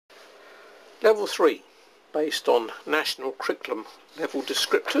Level 3, based on national curriculum level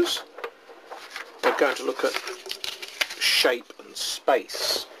descriptors. We're going to look at shape and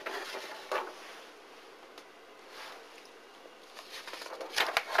space.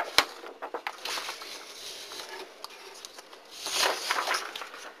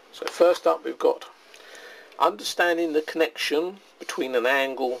 So first up we've got understanding the connection between an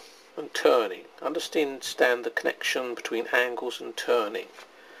angle and turning. Understand the connection between angles and turning.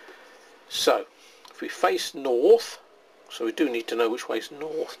 So if we face north, so we do need to know which way is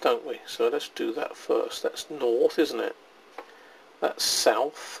north, don't we? So let's do that first. That's north, isn't it? That's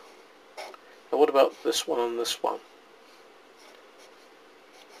south. Now what about this one and this one?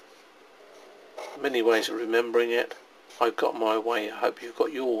 Many ways of remembering it. I've got my way, I hope you've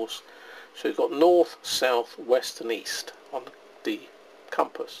got yours. So you've got north, south, west and east on the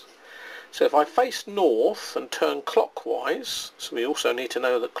compass. So if I face north and turn clockwise, so we also need to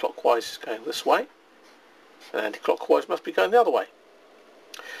know that clockwise is going this way, and anti-clockwise must be going the other way.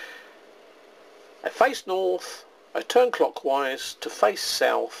 I face north, I turn clockwise to face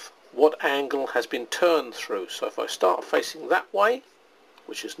south, what angle has been turned through? So if I start facing that way,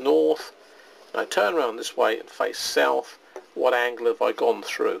 which is north, and I turn around this way and face south, what angle have I gone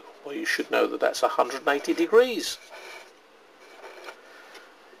through? Well, you should know that that's 180 degrees.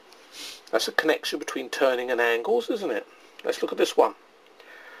 That's a connection between turning and angles, isn't it? Let's look at this one.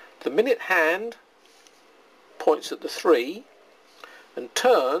 The minute hand points at the 3 and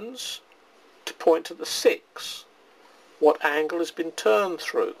turns to point at the 6. What angle has been turned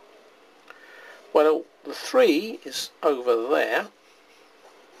through? Well, the 3 is over there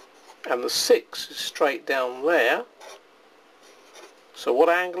and the 6 is straight down there. So what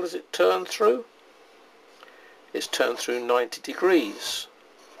angle is it turned through? It's turned through 90 degrees.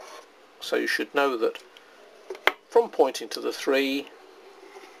 So you should know that from pointing to the 3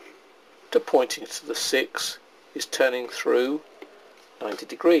 to pointing to the 6 is turning through 90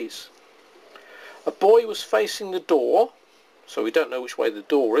 degrees. A boy was facing the door, so we don't know which way the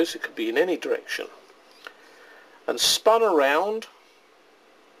door is, it could be in any direction, and spun around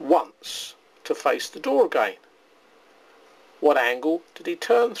once to face the door again. What angle did he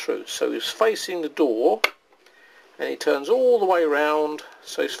turn through? So he was facing the door and he turns all the way around,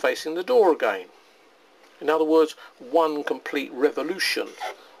 so he's facing the door again. In other words, one complete revolution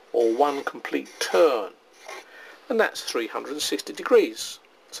or one complete turn, and that's 360 degrees.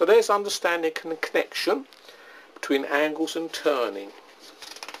 So there's understanding and connection between angles and turning.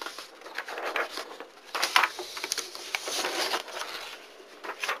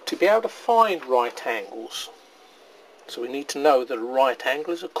 To be able to find right angles, so we need to know that a right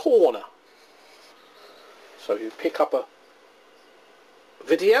angle is a corner. So you pick up a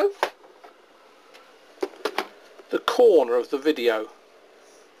video, the corner of the video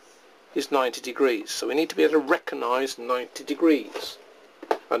is 90 degrees. So we need to be able to recognise 90 degrees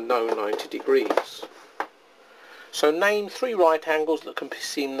and know 90 degrees. So name 3 right angles that can be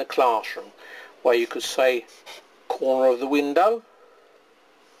seen in the classroom, where you could say corner of the window,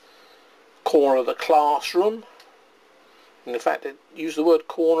 corner of the classroom, and in fact use the word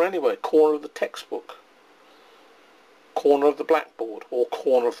corner anyway, corner of the textbook, corner of the blackboard or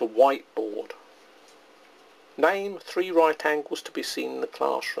corner of the whiteboard. Name 3 right angles to be seen in the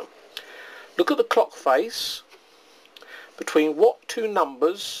classroom. Look at the clock face. Between what 2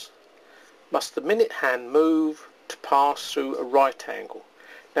 numbers must the minute hand move to pass through a right angle?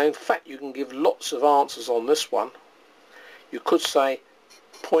 Now in fact you can give lots of answers on this one. You could say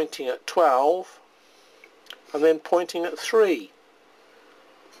pointing at 12 and then pointing at 3.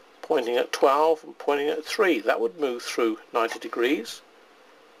 Pointing at 12 and pointing at 3, that would move through 90 degrees.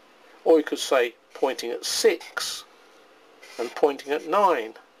 Or you could say pointing at 6 and pointing at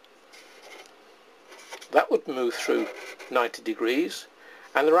 9. That would move through 90 degrees.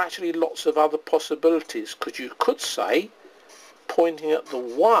 And there are actually lots of other possibilities, because you could say pointing at the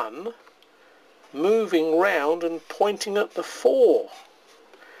 1, moving round and pointing at the 4.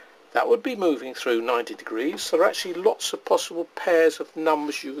 That would be moving through 90 degrees. So there are actually lots of possible pairs of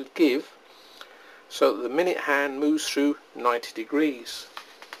numbers you could give so that the minute hand moves through 90 degrees.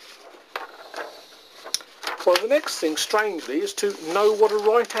 Well, the next thing, strangely, is to know what a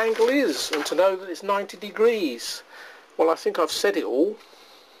right angle is and to know that it's 90 degrees. Well, I think I've said it all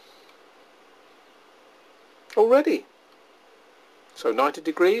already. So 90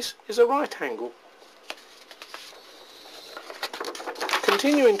 degrees is a right angle.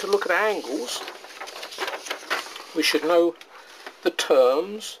 Continuing to look at angles, we should know the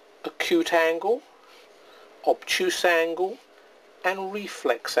terms acute angle, obtuse angle and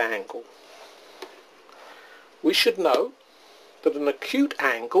reflex angle. We should know that an acute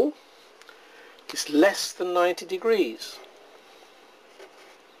angle is less than 90 degrees.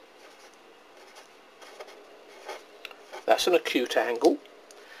 That's an acute angle.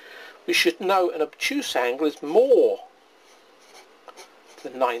 We should know an obtuse angle is more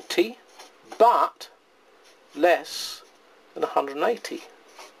than 90, but less than 180.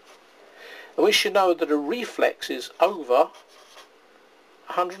 And we should know that a reflex is over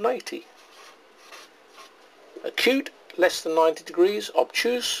 180. Acute, less than 90 degrees.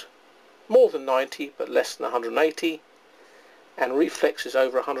 Obtuse, more than 90 but less than 180. And reflex is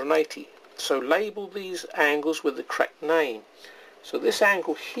over 180. So label these angles with the correct name. So this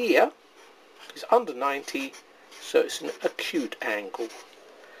angle here is under 90, so it's an acute angle.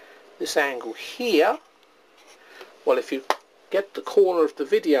 This angle here, well, if you get the corner of the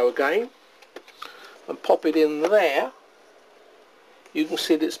video again and pop it in there, you can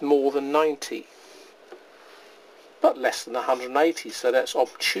see that it's more than 90 but less than 180, so that's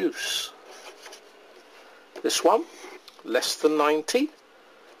obtuse. This one, less than 90.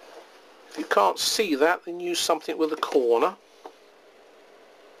 If you can't see that, then use something with a corner.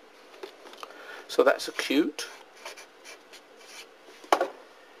 So that's acute.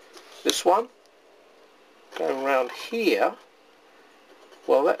 This one, going around here,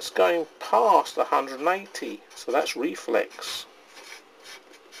 well, that's going past 180, so that's reflex.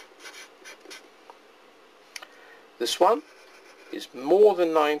 This one is more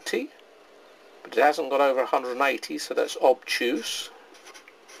than 90, but it hasn't got over 180, so that's obtuse.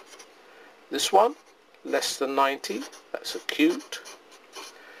 This one, less than 90, that's acute.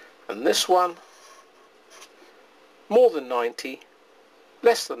 And this one, more than 90,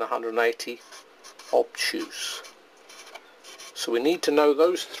 less than 180, obtuse. So we need to know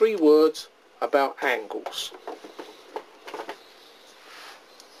those three words about angles.